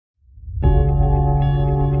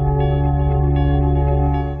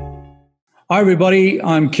Hi, everybody.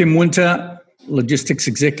 I'm Kim Winter, Logistics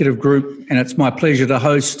Executive Group, and it's my pleasure to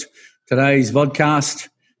host today's vodcast.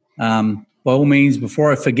 By all means,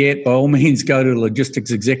 before I forget, by all means, go to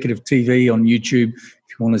Logistics Executive TV on YouTube if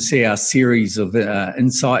you want to see our series of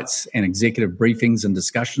insights and executive briefings and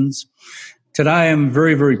discussions. Today, I'm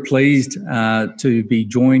very, very pleased to be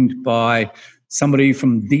joined by somebody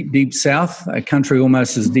from deep south, a country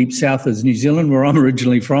almost as deep south as New Zealand, where I'm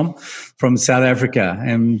originally from South Africa.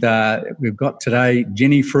 And we've got today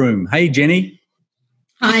Jenny Froome. Hey, Jenny.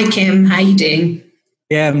 Hi, Kim. How are you doing?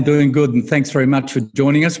 Yeah, I'm doing good, and thanks very much for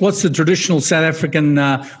joining us. What's the traditional South African,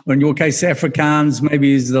 or in your case, Afrikaans,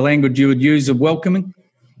 maybe is the language you would use of welcoming?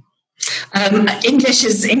 English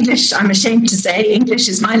is English. I'm ashamed to say English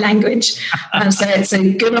is my language. So it's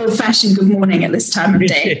a good old-fashioned good morning at this time of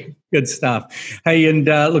day. Good stuff. Hey, and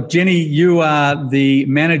look, Jenny, you are the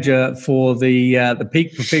manager for the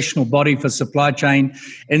peak professional body for supply chain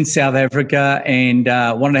in South Africa, and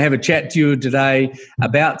wanted to have a chat to you today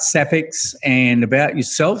about SAPEX and about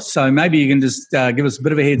yourself. So maybe you can just give us a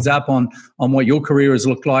bit of a heads up on what your career has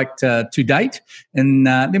looked like to date, and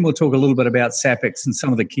then we'll talk a little bit about SAPEX and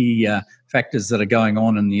some of the key factors that are going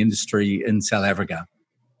on in the industry in South Africa.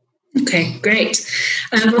 Okay, great.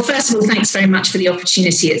 Well, first of all, thanks very much for the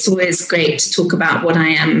opportunity. It's always great to talk about what I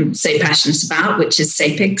am so passionate about, which is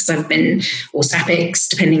SAPEX. Or SAPEX,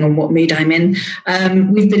 depending on what mood I'm in.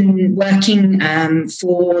 We've been working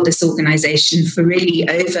for this organisation for really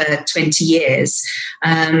over 20 years.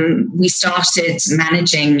 We started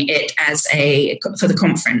managing it for the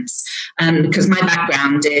conference because my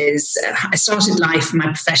background is I started life, my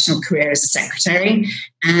professional career as a secretary,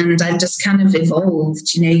 and I've just kind of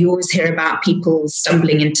evolved. You always hear about people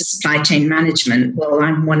stumbling into supply chain management. Well,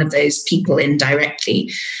 I'm one of those people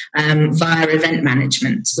indirectly via event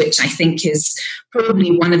management, which I think is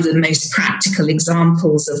probably one of the most practical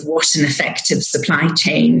examples of what an effective supply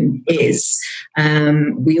chain is.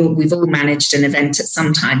 We've all managed an event at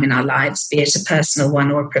some time in our lives, be it a personal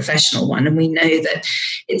one or a professional one, and we know that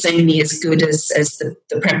it's only as good as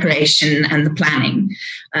the preparation and the planning,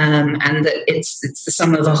 and that it's the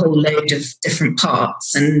sum of a whole load of different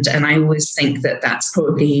parts. And I always think that that's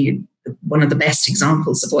probably one of the best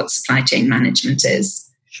examples of what supply chain management is.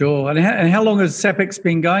 Sure. And how long has SAPEX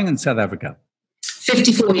been going in South Africa?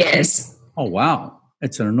 54 years. Oh, wow.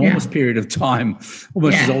 It's an enormous period of time,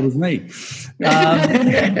 almost as old as me.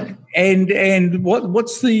 And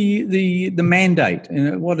what's the mandate?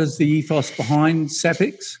 What is the ethos behind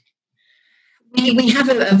SAPEX? We have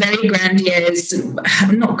a very grandiose,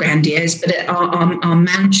 not grandiose, but our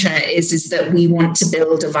mantra is that we want to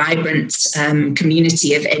build a vibrant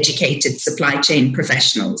community of educated supply chain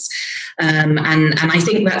professionals. And I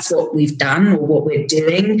think that's what we've done, or what we're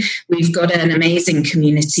doing. We've got an amazing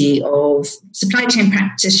community of supply chain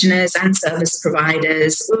practitioners and service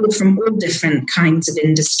providers, all from all different kinds of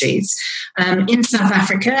industries in South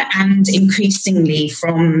Africa, and increasingly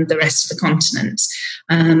from the rest of the continent.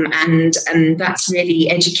 And that's really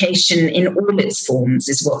education in all its forms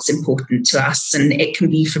is what's important to us. And it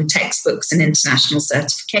can be from textbooks and international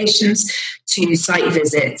certifications to site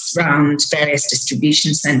visits around various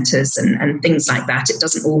distribution centres and things like that. It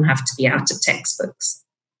doesn't all have to be out of textbooks.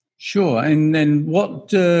 Sure. And then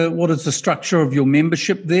what is the structure of your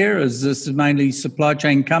membership there? Is this mainly supply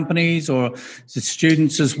chain companies, or is it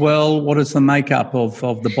students as well? What is the makeup of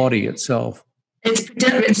the body itself?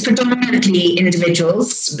 It's predominantly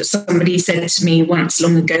individuals. Somebody said to me once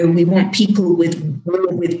long ago, we want people with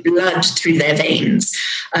blood through their veins.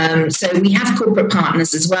 So we have corporate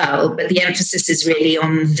partners as well, but the emphasis is really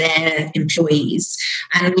on their employees.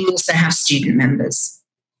 And we also have student members.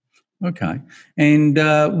 Okay. And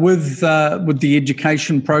with the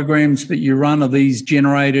education programs that you run, are these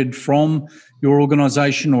generated from your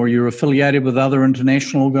organisation, or you're affiliated with other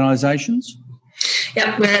international organisations?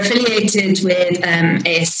 Yeah, we're affiliated with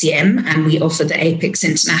ASCM, and we offer the APEX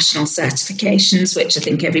International certifications, which I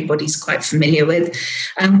think everybody's quite familiar with.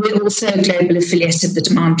 We're also a global affiliate of the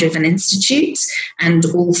Demand Driven Institute and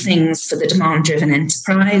all things for the Demand Driven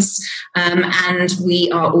Enterprise. And we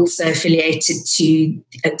are also affiliated to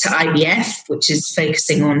IBF, which is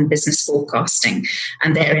focusing on business forecasting,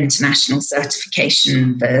 and their international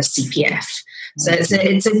certification, the CPF. So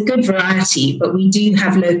it's a good variety, but we do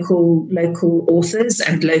have local authors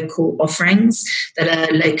and local offerings that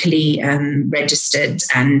are locally registered,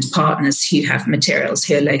 and partners who have materials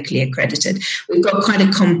who are locally accredited. We've got quite a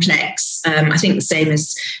complex, I think the same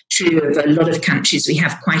is true of a lot of countries, we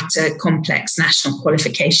have quite a complex national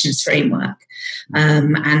qualifications framework.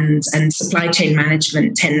 And supply chain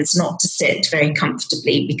management tends not to sit very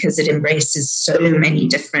comfortably because it embraces so many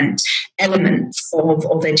different elements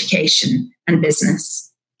of education. and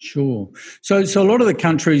business. Sure. So a lot of the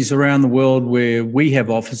countries around the world where we have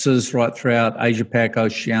offices right throughout Asia Pac,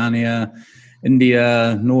 Oceania,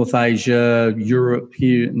 India, North Asia, Europe,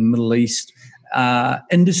 here in the Middle East,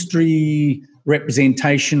 industry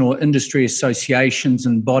representation or industry associations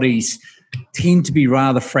and bodies tend to be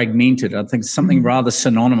rather fragmented. I think something rather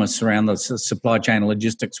synonymous around the supply chain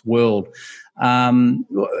logistics world.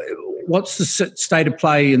 What's the state of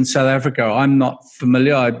play in South Africa? I'm not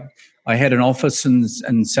familiar. I had an office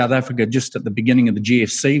in South Africa just at the beginning of the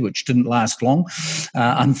GFC, which didn't last long,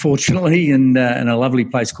 unfortunately, in a lovely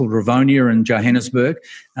place called Rivonia in Johannesburg.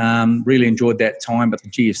 Really enjoyed that time, but the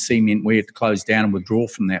GFC meant we had to close down and withdraw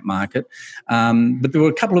from that market. But there were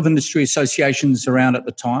a couple of industry associations around at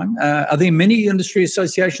the time. Are there many industry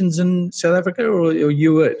associations in South Africa, or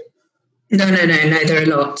you it? No, there are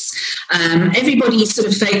lots. Everybody's sort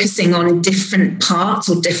of focusing on different parts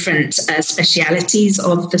or different specialities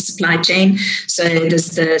of the supply chain. So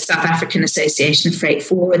there's the South African Association of Freight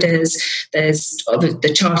Forwarders, there's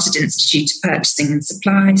the Chartered Institute of Purchasing and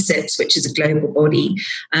Supply, CIPS, which is a global body.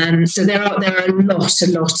 So there are a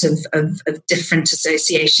lot of different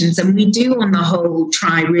associations, and we do on the whole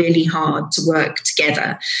try really hard to work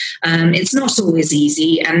together. It's not always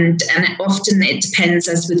easy, and often it depends,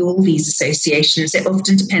 as with all these associations, it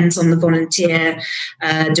often depends on the volunteer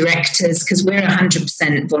directors, because we're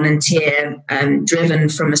 100% volunteer driven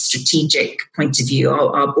from a strategic point of view.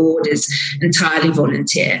 Our board is entirely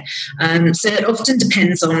volunteer. So it often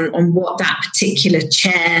depends on what that particular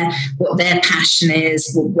chair, what their passion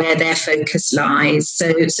is, where their focus lies. So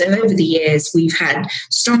over the years, we've had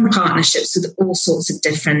strong partnerships with all sorts of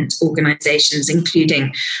different organisations,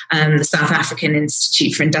 including the South African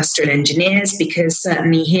Institute for Industrial Engineers, because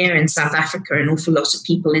certainly here in South Africa, an awful lot of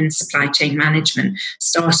people in supply chain management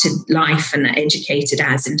started life and are educated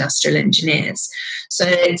as industrial engineers. So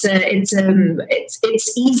it's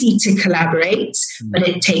easy to collaborate, but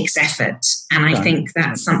it takes effort. And I think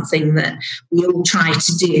that's something that we all try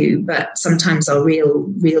to do, but sometimes our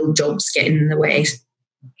real jobs get in the way.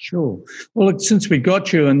 Sure. Well, look, since we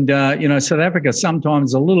got you, and South Africa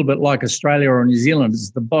sometimes a little bit like Australia or New Zealand,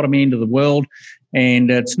 it's the bottom end of the world,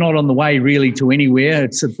 and it's not on the way really to anywhere.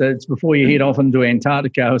 It's before you head off into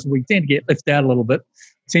Antarctica. So we tend to get left out a little bit.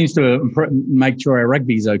 Seems to make sure our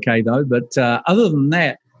rugby's okay though. But other than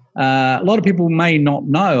that, a lot of people may not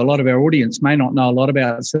know. A lot of our audience may not know a lot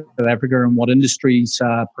about South Africa and what industries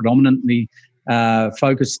are predominantly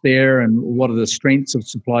focused there, and what are the strengths of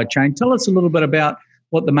supply chain. Tell us a little bit about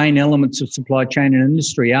what the main elements of supply chain and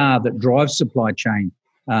industry are that drive supply chain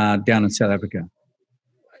down in South Africa.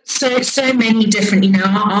 So many different,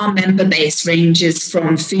 our member base ranges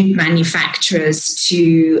from food manufacturers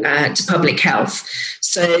to public health.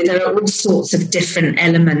 So there are all sorts of different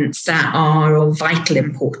elements that are of vital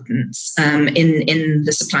importance in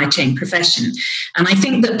the supply chain profession. And I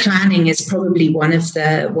think that planning is probably one of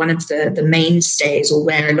the mainstays, or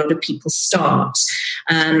where a lot of people start.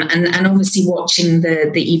 And obviously watching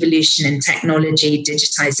the evolution in technology,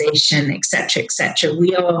 digitization, et cetera,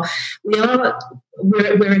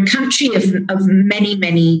 we're a country of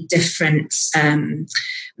many different,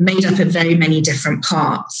 made up of very many different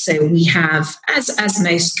parts. So we have, as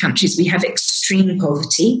most countries, we have extreme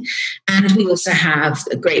poverty, and we also have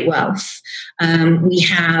great wealth. We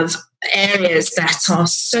have areas that are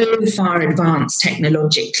so far advanced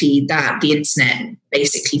technologically that the internet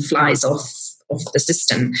basically flies off the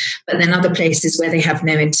system, but then other places where they have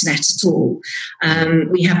no internet at all.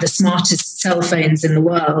 We have the smartest cell phones in the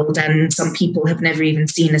world, and some people have never even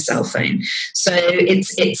seen a cell phone. So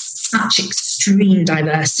it's such extreme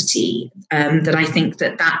diversity that I think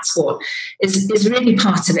that's what is really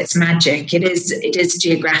part of its magic. It is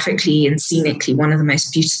geographically and scenically one of the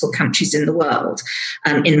most beautiful countries in the world,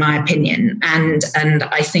 in my opinion, and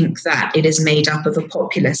I think that it is made up of a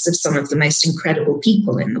populace of some of the most incredible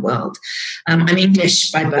people in the world. I'm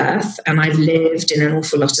English by birth, and I've lived in an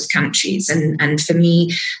awful lot of countries. And for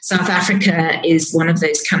me, South Africa is one of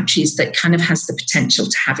those countries that kind of has the potential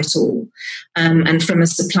to have it all. And from a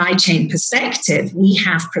supply chain perspective, we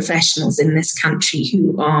have professionals in this country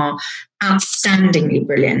who are outstandingly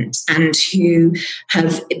brilliant and who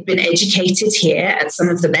have been educated here at some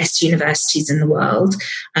of the best universities in the world.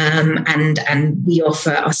 And we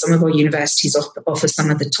offer, some of our universities offer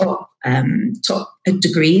some of the top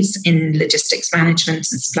degrees in logistics management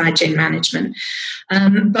and supply chain management.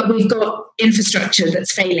 But we've got infrastructure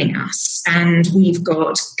that's failing us, and we've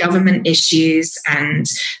got government issues and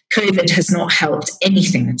COVID has not helped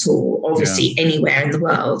anything at all, obviously, anywhere in the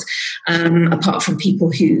world, apart from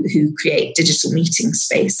people who create digital meeting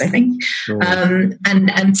space, I think. Sure.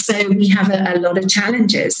 And so we have a lot of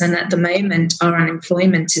challenges. And at the moment, our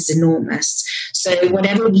unemployment is enormous. So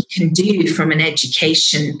whatever we can do from an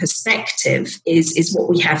education perspective is what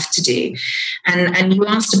we have to do. And you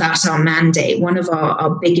asked about our mandate. One of our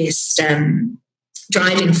biggest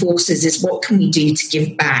driving forces is what can we do to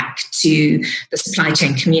give back to the supply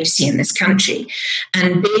chain community in this country.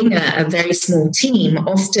 And being a very small team,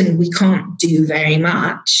 often we can't do very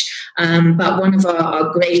much. But one of our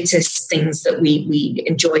greatest things that we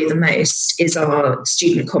enjoy the most is our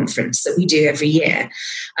student conference that we do every year.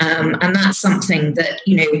 And that's something that,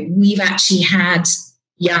 we've actually had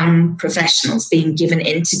young professionals being given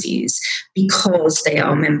interviews because they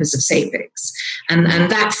are members of SAPICS. And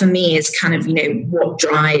that for me is kind of, what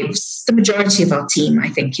drives the majority of our team, I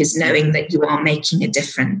think, is knowing that you are making a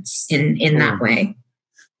difference in that way.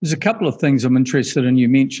 There's a couple of things I'm interested in. You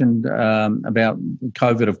mentioned about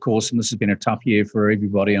COVID, of course, and this has been a tough year for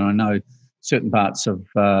everybody. And I know certain parts of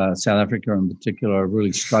South Africa in particular have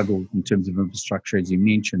really struggled in terms of infrastructure, as you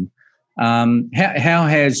mentioned. How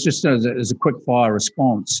has, just as a quick fire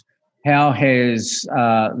response, how has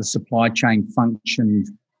the supply chain functioned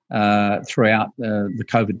throughout the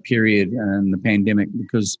COVID period and the pandemic?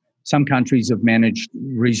 Because some countries have managed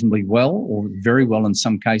reasonably well, or very well in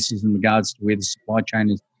some cases, in regards to where the supply chain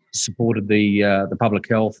has supported the public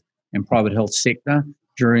health and private health sector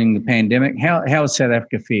during the pandemic. How has South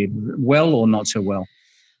Africa fared? Well or not so well?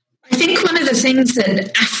 I think one of the things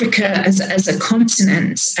that Africa as a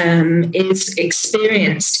continent is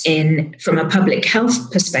experienced in, from a public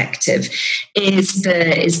health perspective, is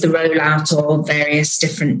the rollout of various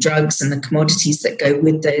different drugs and the commodities that go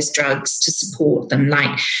with those drugs to support them.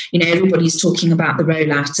 Like, everybody's talking about the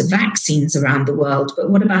rollout of vaccines around the world,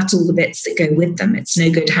 but what about all the bits that go with them? It's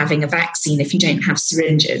no good having a vaccine if you don't have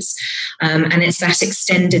syringes. And it's that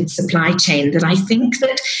extended supply chain that I think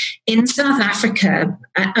that in South Africa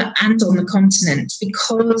and on the continent,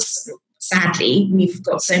 because sadly we've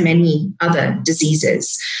got so many other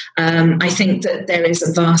diseases, I think that there is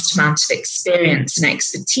a vast amount of experience and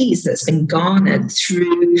expertise that's been garnered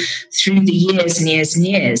through the years and years and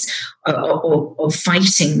years of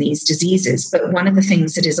fighting these diseases. But one of the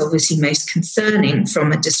things that is obviously most concerning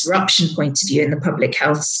from a disruption point of view in the public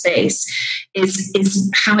health space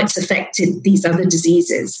is how it's affected these other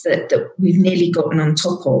diseases that we've nearly gotten on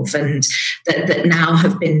top of and that now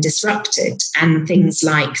have been disrupted, and things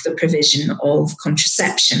like the provision of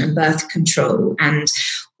contraception and birth control and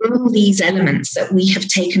all these elements that we have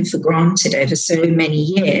taken for granted over so many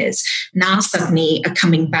years now suddenly are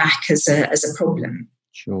coming back as a problem.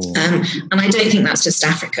 Sure. And I don't think that's just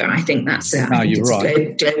Africa. I think that's a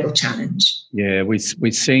global challenge. Yeah, we're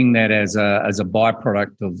seeing that as a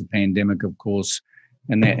byproduct of the pandemic, of course,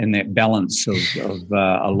 and that balance of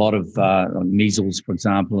a lot of measles, for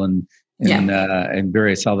example, and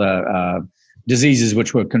various other diseases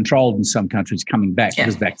which were controlled in some countries coming back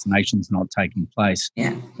because vaccination's not taking place.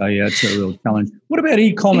 Yeah. So it's a real challenge. What about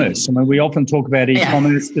e-commerce? I mean, we often talk about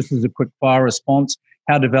e-commerce. This is a quick fire response.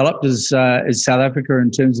 How developed is South Africa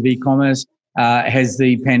in terms of e-commerce? Has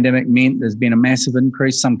the pandemic meant there's been a massive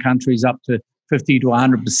increase? Some countries up to 50 to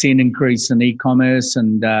 100% increase in e-commerce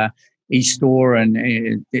and e-store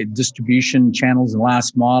and distribution channels and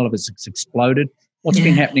last mile of it's exploded. What's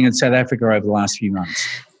been happening in South Africa over the last few months?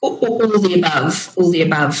 All the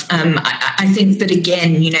above. I think that,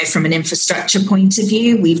 again, from an infrastructure point of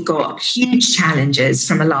view, we've got huge challenges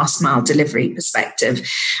from a last mile delivery perspective.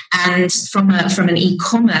 And from an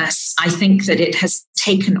e-commerce, I think that it has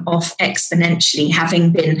taken off exponentially,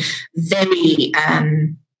 having been very...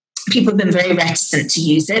 people have been very reticent to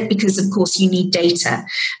use it because, of course, you need data.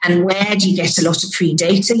 And where do you get a lot of free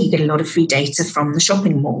data? You get a lot of free data from the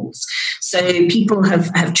shopping malls. So people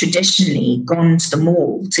have traditionally gone to the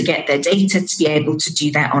mall to get their data to be able to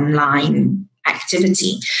do their online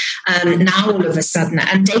activity. Now, all of a sudden,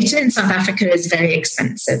 and data in South Africa is very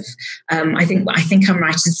expensive. I think I'm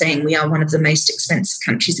right in saying we are one of the most expensive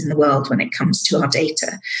countries in the world when it comes to our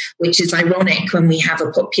data, which is ironic when we have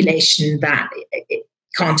a population that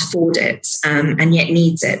can't afford it and yet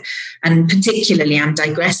needs it. And particularly, I'm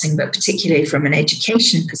digressing, but particularly from an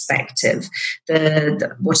education perspective,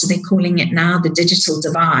 the what are they calling it now? The digital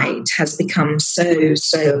divide has become so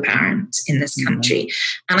apparent in this country.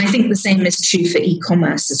 And I think the same is true for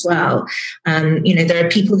e-commerce as well. There are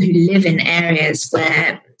people who live in areas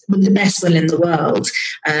where with the best will in the world,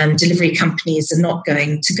 delivery companies are not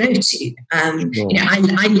going to go to.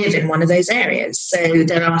 I live in one of those areas. So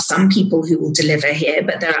there are some people who will deliver here,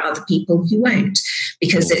 but there are other people who won't,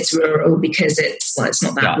 because it's rural, because it's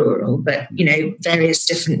not that rural, but, various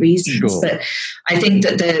different reasons. But I think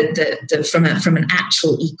that from an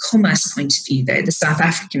actual e-commerce point of view, though, the South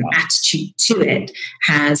African attitude to it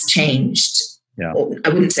has changed. Yeah. I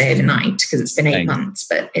wouldn't say overnight, because it's been 8 months,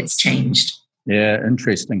 but it's changed. Yeah,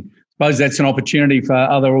 interesting. I suppose that's an opportunity for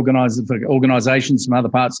other organisations from other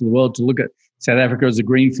parts of the world to look at South Africa as a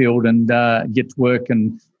greenfield and get to work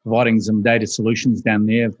and providing some data solutions down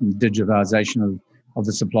there. Digitalisation of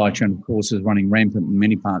the supply chain, of course, is running rampant in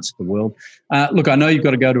many parts of the world. Look, I know you've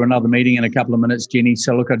got to go to another meeting in a couple of minutes, Jenny.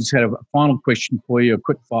 So, look, I just had a final question for you, a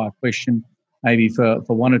quick fire question, maybe for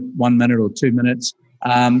 1 minute or 2 minutes.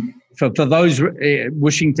 For those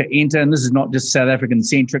wishing to enter, and this is not just South African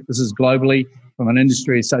centric, this is globally from an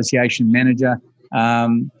industry association manager,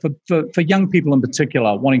 for young people in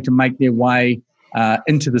particular wanting to make their way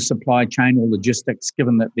into the supply chain or logistics,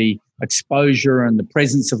 given that the exposure and the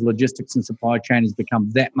presence of logistics and supply chain has become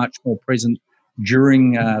that much more present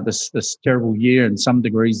during this terrible year in some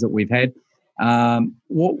degrees that we've had.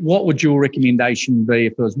 What would your recommendation be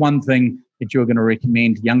if there was one thing that you're going to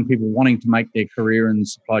recommend to young people wanting to make their career in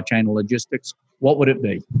supply chain or logistics? What would it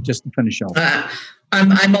be, just to finish off?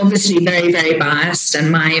 I'm obviously very, very biased,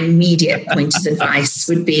 and my immediate point of advice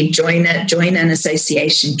would be join an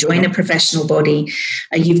association, join a professional body.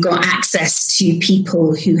 You've got access to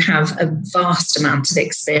people who have a vast amount of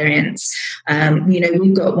experience.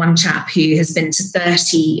 We've got one chap who has been to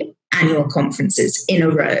 30 annual conferences in a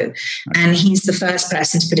row, and he's the first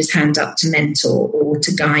person to put his hand up to mentor or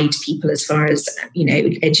to guide people as far as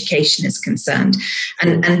education is concerned.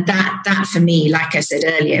 And that for me, like I said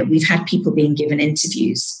earlier, we've had people being given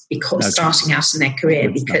interviews because starting out in their career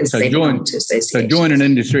because they belong to associations. So join an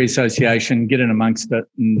industry association, get in amongst it,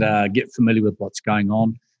 and get familiar with what's going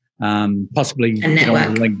on. Possibly get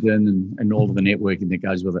on LinkedIn and all of the networking that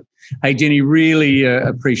goes with it. Hey, Jenny, really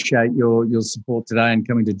appreciate your support today and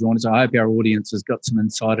coming to join us. I hope our audience has got some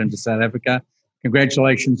insight into South Africa.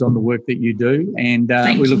 Congratulations on the work that you do, and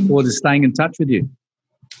we look forward to staying in touch with you.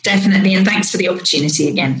 Definitely, and thanks for the opportunity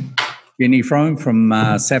again. Jenny Frome from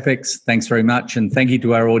SAPEX, thanks very much, and thank you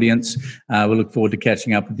to our audience. We look forward to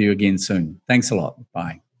catching up with you again soon. Thanks a lot.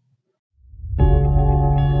 Bye.